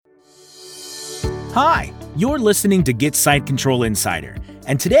Hi, you're listening to Get Site Control Insider,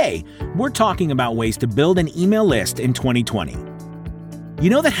 and today we're talking about ways to build an email list in 2020. You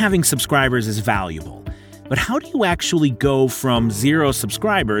know that having subscribers is valuable, but how do you actually go from 0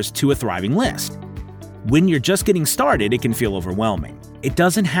 subscribers to a thriving list? When you're just getting started, it can feel overwhelming. It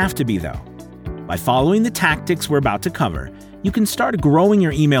doesn't have to be, though. By following the tactics we're about to cover, you can start growing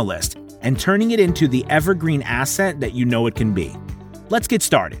your email list and turning it into the evergreen asset that you know it can be. Let's get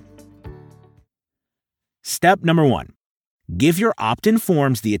started. Step number 1. Give your opt-in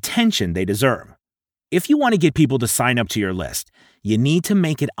forms the attention they deserve. If you want to get people to sign up to your list, you need to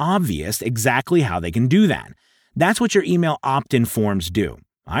make it obvious exactly how they can do that. That's what your email opt-in forms do.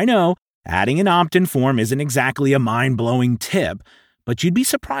 I know, adding an opt-in form isn't exactly a mind-blowing tip, but you'd be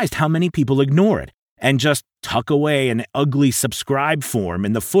surprised how many people ignore it and just tuck away an ugly subscribe form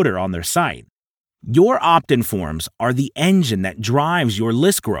in the footer on their site. Your opt-in forms are the engine that drives your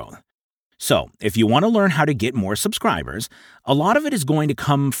list growth. So, if you want to learn how to get more subscribers, a lot of it is going to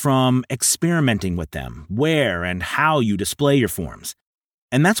come from experimenting with them, where and how you display your forms.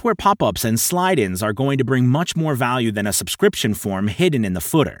 And that's where pop-ups and slide-ins are going to bring much more value than a subscription form hidden in the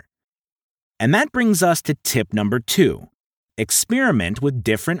footer. And that brings us to tip number 2. Experiment with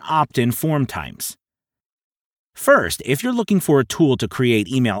different opt-in form types. First, if you're looking for a tool to create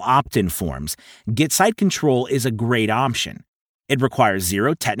email opt-in forms, Get Site Control is a great option. It requires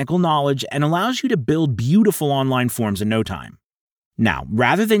 0 technical knowledge and allows you to build beautiful online forms in no time. Now,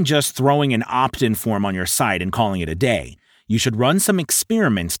 rather than just throwing an opt-in form on your site and calling it a day, you should run some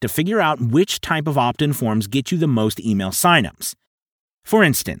experiments to figure out which type of opt-in forms get you the most email signups. For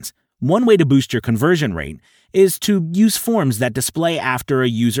instance, one way to boost your conversion rate is to use forms that display after a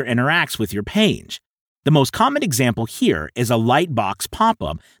user interacts with your page. The most common example here is a lightbox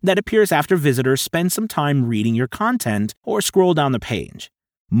pop-up that appears after visitors spend some time reading your content or scroll down the page.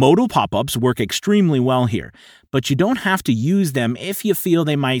 Modal pop-ups work extremely well here, but you don't have to use them if you feel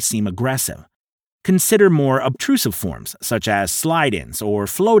they might seem aggressive. Consider more obtrusive forms, such as slide-ins or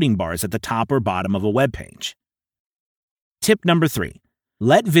floating bars at the top or bottom of a web page. Tip number 3.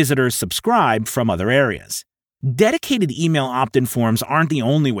 Let visitors subscribe from other areas. Dedicated email opt-in forms aren't the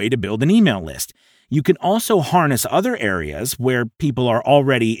only way to build an email list. You can also harness other areas where people are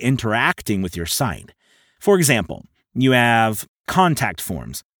already interacting with your site. For example, you have contact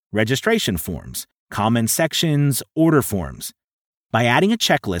forms, registration forms, comment sections, order forms. By adding a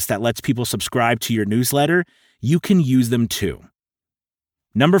checklist that lets people subscribe to your newsletter, you can use them too.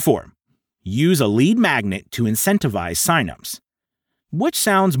 Number 4, use a lead magnet to incentivize signups. Which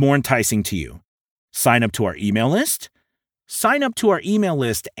sounds more enticing to you? Sign up to our email list? Sign up to our email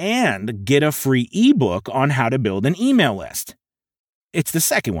list and get a free ebook on how to build an email list. It's the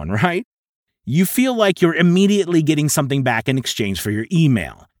second one, right? You feel like you're immediately getting something back in exchange for your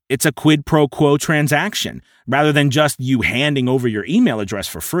email. It's a quid pro quo transaction, rather than just you handing over your email address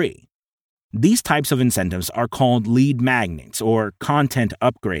for free. These types of incentives are called lead magnets or content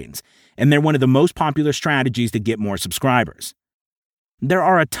upgrades, and they're one of the most popular strategies to get more subscribers. There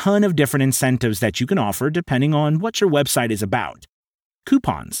are a ton of different incentives that you can offer depending on what your website is about.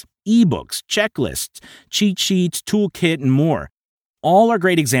 Coupons, ebooks, checklists, cheat sheets, toolkit, and more. All are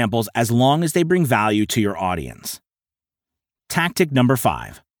great examples as long as they bring value to your audience. Tactic number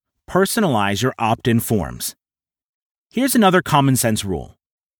 5. Personalize your opt-in forms. Here's another common sense rule.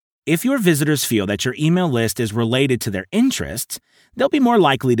 If your visitors feel that your email list is related to their interests, they'll be more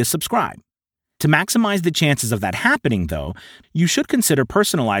likely to subscribe. To maximize the chances of that happening, though, you should consider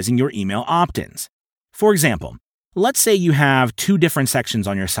personalizing your email opt-ins. For example, let's say you have 2 different sections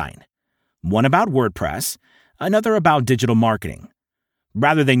on your site. One about WordPress, another about digital marketing.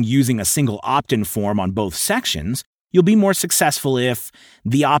 Rather than using a single opt-in form on both sections, you'll be more successful if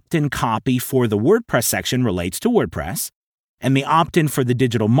the opt-in copy for the WordPress section relates to WordPress, and the opt-in for the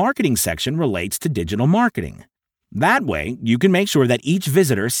digital marketing section relates to digital marketing. That way, you can make sure that each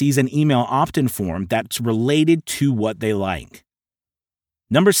visitor sees an email opt-in form that's related to what they like.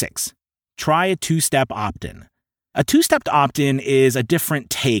 Number 6, try a 2-step opt-in. A 2-step opt-in is a different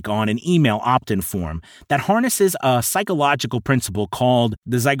take on an email opt-in form that harnesses a psychological principle called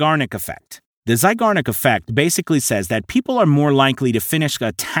the Zeigarnik effect. The Zeigarnik effect basically says that people are more likely to finish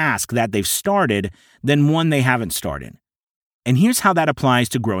a task that they've started than one they haven't started. And here's how that applies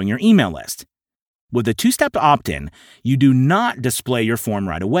to growing your email list. With a 2-step opt-in, you do not display your form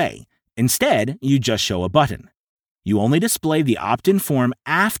right away. Instead, you just show a button. You only display the opt-in form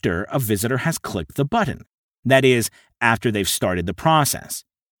after a visitor has clicked the button. That is, after they've started the process.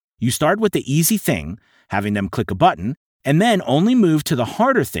 You start with the easy thing, having them click a button, and then only move to the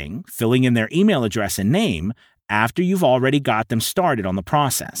harder thing, filling in their email address and name, after you've already got them started on the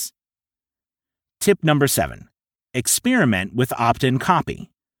process. Tip number 7. Experiment with opt-in copy.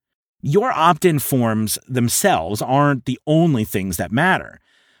 Your opt-in forms themselves aren't the only things that matter.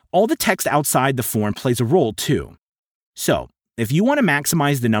 All the text outside the form plays a role too. So, if you want to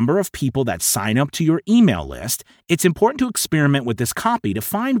maximize the number of people that sign up to your email list, it's important to experiment with this copy to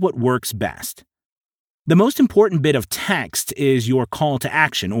find what works best. The most important bit of text is your call to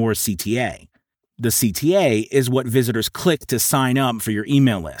action, or CTA. The CTA is what visitors click to sign up for your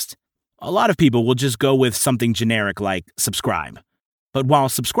email list. A lot of people will just go with something generic like subscribe. But while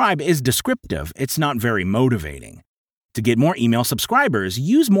subscribe is descriptive, it's not very motivating. To get more email subscribers,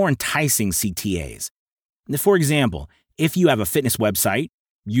 use more enticing CTAs. For example, if you have a fitness website,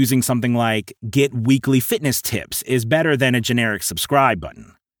 using something like "Get Weekly Fitness Tips" is better than a generic subscribe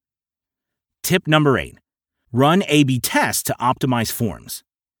button. Tip number 8. Run A/B tests to optimize forms.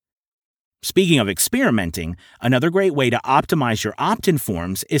 Speaking of experimenting, another great way to optimize your opt-in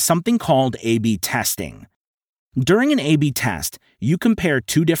forms is something called A/B testing. During an A/B test, you compare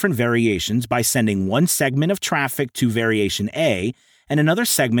two different variations by sending one segment of traffic to variation A and another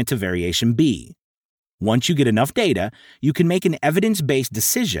segment to variation B. Once you get enough data, you can make an evidence-based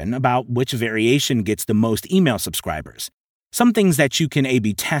decision about which variation gets the most email subscribers. Some things that you can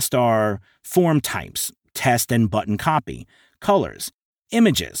A/B test are form types, test and button copy, colors,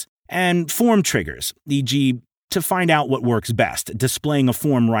 images, and form triggers, e.g., to find out what works best, displaying a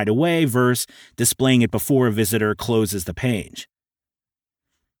form right away versus displaying it before a visitor closes the page.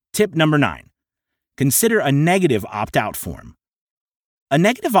 Tip number 9. Consider a negative opt-out form. A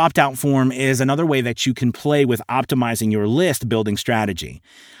negative opt-out form is another way that you can play with optimizing your list building strategy.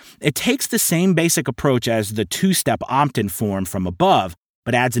 It takes the same basic approach as the two-step opt-in form from above,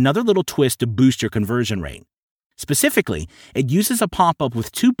 but adds another little twist to boost your conversion rate. Specifically, it uses a pop-up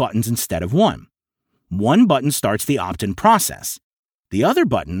with 2 buttons instead of 1. One button starts the opt-in process. The other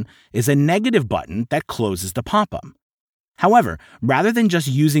button is a negative button that closes the pop-up. However, rather than just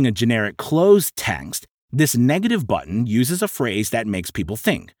using a generic close text, this negative button uses a phrase that makes people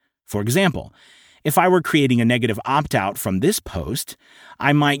think. For example, if I were creating a negative opt-out from this post,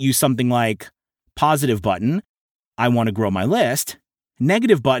 I might use something like positive button, I want to grow my list,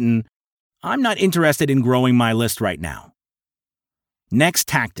 negative button, I'm not interested in growing my list right now. Next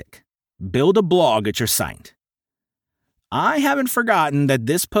tactic, build a blog at your site. I haven't forgotten that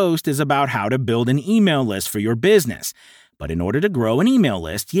this post is about how to build an email list for your business, but in order to grow an email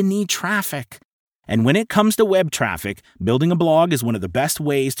list, you need traffic. And when it comes to web traffic, building a blog is one of the best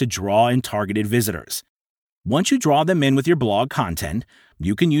ways to draw in targeted visitors. Once you draw them in with your blog content,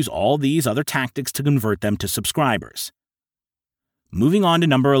 you can use all these other tactics to convert them to subscribers. Moving on to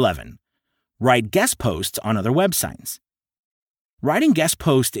number 11. Write guest posts on other websites. Writing guest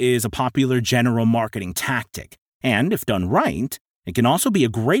posts is a popular general marketing tactic, and if done right, it can also be a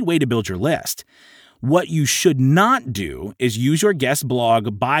great way to build your list. What you should not do is use your guest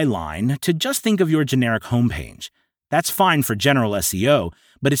blog byline to just think of your generic homepage. That's fine for general SEO,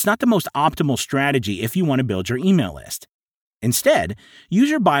 but it's not the most optimal strategy if you want to build your email list. Instead, use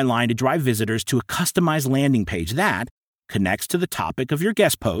your byline to drive visitors to a customized landing page that connects to the topic of your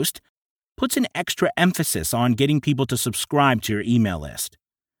guest post, puts an extra emphasis on getting people to subscribe to your email list.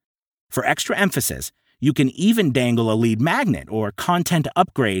 For extra emphasis, you can even dangle a lead magnet or content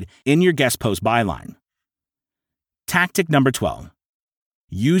upgrade in your guest post byline. Tactic number 12.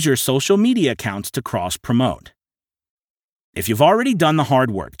 Use your social media accounts to cross-promote. If you've already done the hard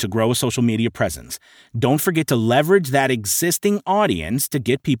work to grow a social media presence, don't forget to leverage that existing audience to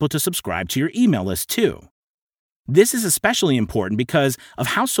get people to subscribe to your email list too. This is especially important because of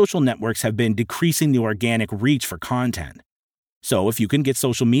how social networks have been decreasing the organic reach for content. So if you can get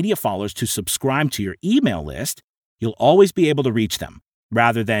social media followers to subscribe to your email list, you'll always be able to reach them,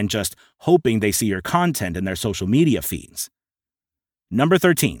 rather than just hoping they see your content in their social media feeds. Number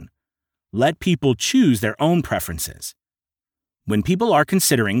 13. Let people choose their own preferences. When people are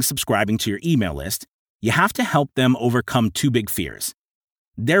considering subscribing to your email list, you have to help them overcome 2 big fears.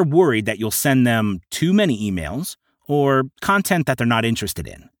 They're worried that you'll send them too many emails or content that they're not interested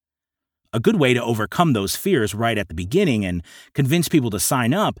in. A good way to overcome those fears right at the beginning and convince people to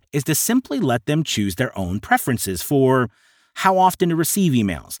sign up is to simply let them choose their own preferences for how often to receive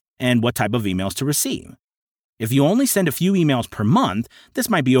emails and what type of emails to receive. If you only send a few emails per month, this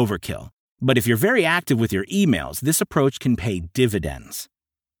might be overkill. But if you're very active with your emails, this approach can pay dividends.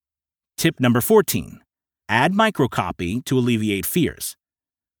 Tip number 14. Add microcopy to alleviate fears.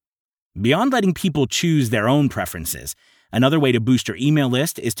 Beyond letting people choose their own preferences, another way to boost your email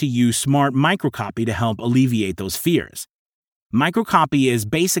list is to use smart microcopy to help alleviate those fears. Microcopy is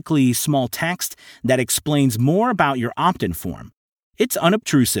basically small text that explains more about your opt-in form. It's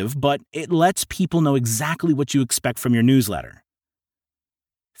unobtrusive, but it lets people know exactly what you expect from your newsletter.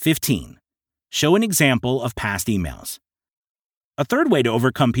 15. Show an example of past emails. A third way to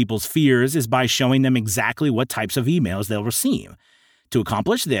overcome people's fears is by showing them exactly what types of emails they'll receive. To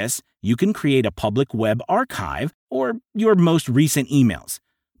accomplish this, you can create a public web archive or your most recent emails.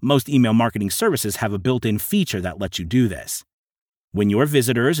 Most email marketing services have a built-in feature that lets you do this. When your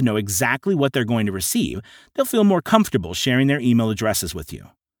visitors know exactly what they're going to receive, they'll feel more comfortable sharing their email addresses with you.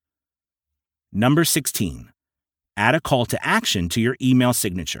 Number 16. Add a call to action to your email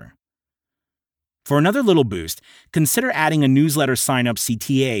signature. For another little boost, consider adding a newsletter sign-up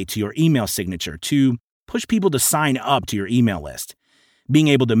CTA to your email signature to push people to sign up to your email list. Being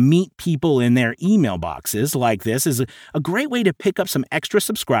able to meet people in their email boxes like this is a great way to pick up some extra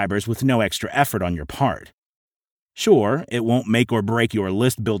subscribers with no extra effort on your part. Sure, it won't make or break your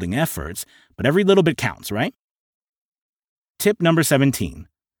list-building efforts, but every little bit counts, right? Tip number 17.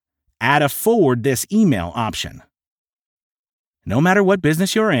 Add a forward this email option. No matter what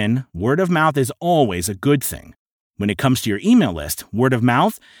business you're in, word of mouth is always a good thing. When it comes to your email list, word of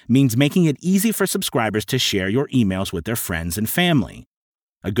mouth means making it easy for subscribers to share your emails with their friends and family.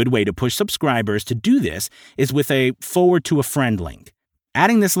 A good way to push subscribers to do this is with a forward to a friend link.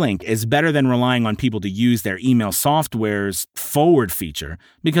 Adding this link is better than relying on people to use their email software's forward feature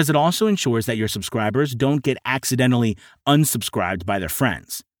because it also ensures that your subscribers don't get accidentally unsubscribed by their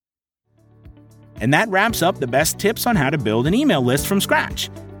friends. And that wraps up the best tips on how to build an email list from scratch.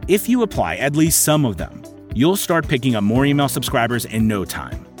 If you apply at least some of them, you'll start picking up more email subscribers in no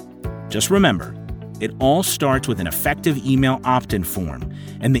time. Just remember, it all starts with an effective email opt-in form,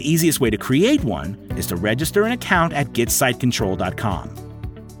 and the easiest way to create one is to register an account at GetSiteControl.com.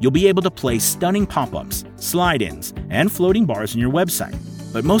 You'll be able to place stunning pop-ups, slide-ins, and floating bars on your website.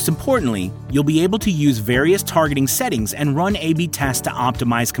 But most importantly, you'll be able to use various targeting settings and run A/B tests to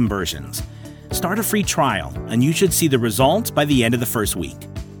optimize conversions. Start a free trial, and you should see the results by the end of the first week.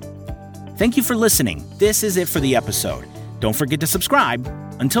 Thank you for listening. This is it for the episode. Don't forget to subscribe.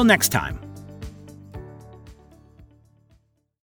 Until next time.